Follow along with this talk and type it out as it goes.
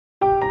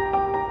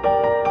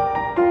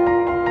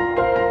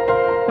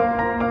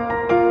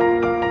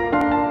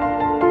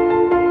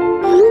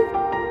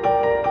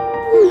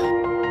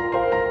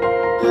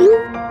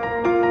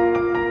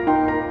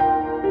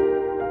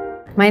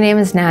My name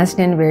is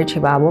Naznin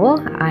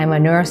Virji-Babul. I'm a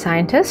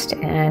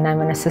neuroscientist and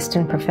I'm an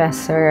assistant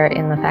professor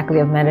in the Faculty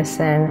of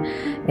Medicine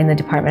in the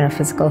Department of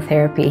Physical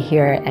Therapy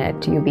here at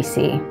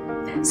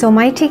UBC. So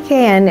my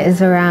TKN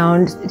is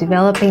around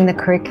developing the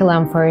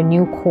curriculum for a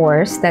new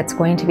course that's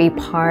going to be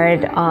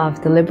part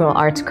of the liberal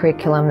arts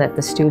curriculum that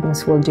the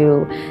students will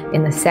do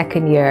in the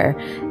second year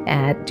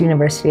at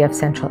University of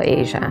Central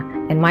Asia.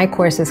 And my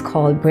course is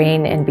called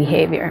Brain and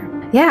Behavior.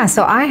 Yeah,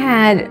 so I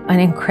had an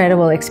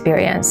incredible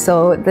experience.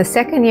 So the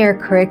second year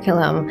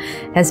curriculum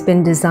has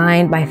been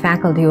designed by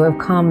faculty who have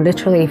come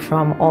literally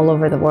from all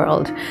over the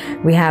world.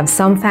 We have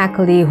some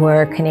faculty who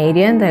are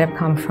Canadian that have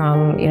come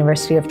from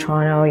University of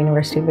Toronto,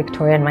 University of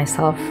Victoria, and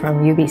myself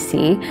from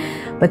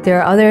UBC. But there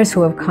are others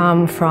who have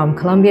come from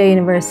Columbia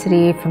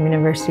University, from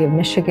University of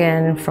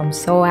Michigan, from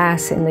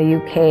SOAS in the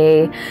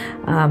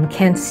UK,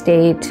 Kent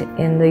State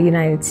in the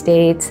United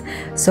States.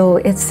 So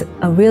it's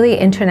a really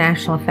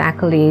international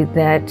faculty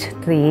that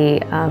the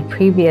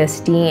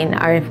previous dean,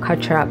 Arif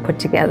Kachara, put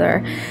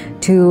together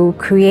to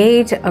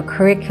create a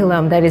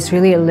curriculum that is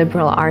really a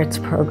liberal arts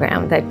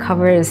program that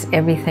covers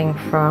everything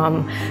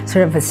from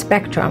sort of a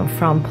spectrum,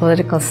 from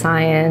political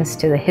science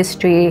to the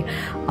history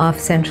of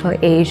Central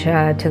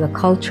Asia to the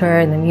culture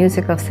and the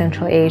music of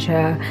Central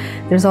Asia.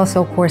 There's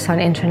also a course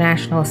on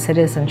international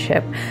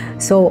citizenship.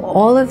 So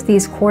all of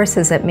these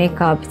courses that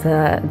make up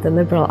the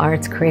liberal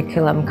arts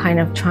curriculum kind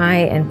of try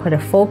and put a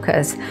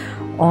focus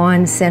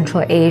on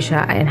Central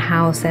Asia and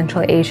how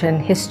Central Asian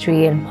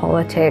history and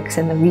politics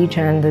and the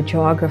region, the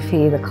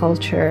geography, the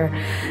culture,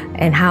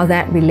 and how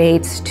that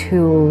relates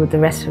to the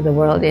rest of the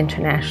world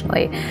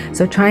internationally.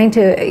 So trying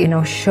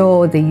to,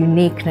 show the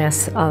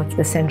uniqueness of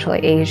the Central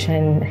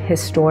Asian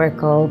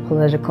historical,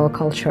 political,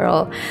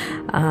 cultural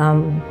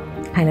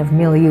kind of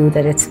milieu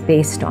that it's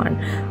based on.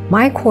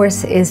 My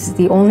course is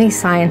the only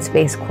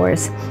science-based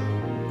course.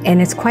 And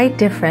it's quite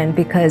different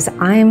because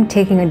I'm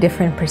taking a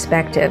different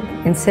perspective.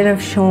 Instead of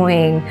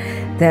showing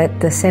that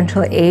the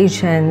Central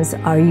Asians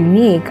are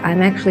unique,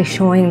 I'm actually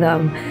showing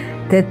them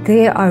that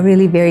they are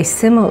really very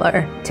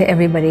similar to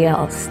everybody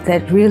else.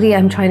 That really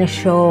I'm trying to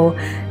show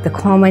the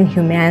common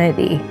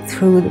humanity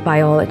through the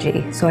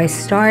biology. So I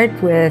start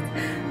with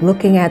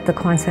looking at the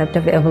concept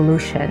of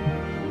evolution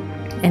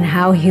and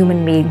how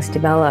human beings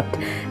developed,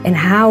 and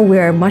how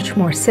we're much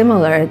more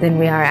similar than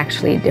we are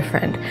actually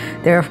different.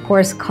 There are, of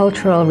course,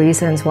 cultural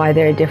reasons why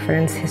there are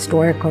differences,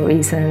 historical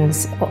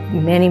reasons,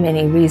 many,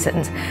 many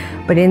reasons.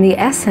 But in the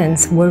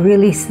essence, we're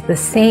really the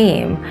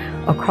same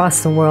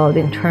across the world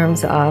in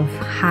terms of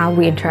how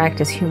we interact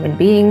as human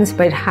beings,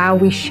 but how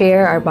we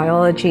share our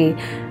biology,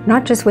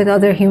 not just with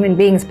other human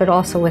beings, but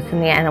also within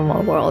the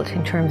animal world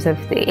in terms of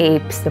the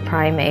apes, the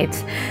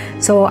primates.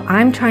 So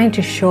I'm trying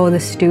to show the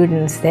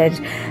students that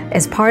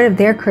as part of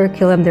their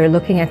curriculum, they're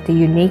looking at the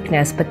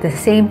uniqueness, but at the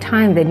same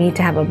time, they need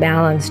to have a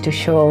balance to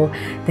show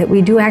that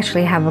we do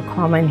actually have a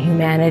common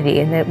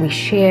humanity and that we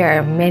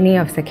share many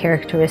of the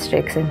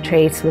characteristics and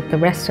traits with the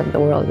rest of the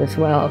world as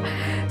well.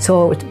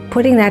 So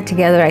putting that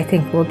together, I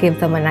think will give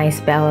them a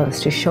nice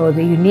balance to show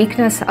the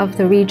uniqueness of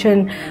the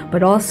region,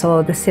 but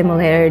also the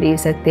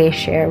similarities that they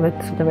share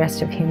with the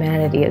rest of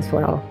humanity as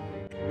well.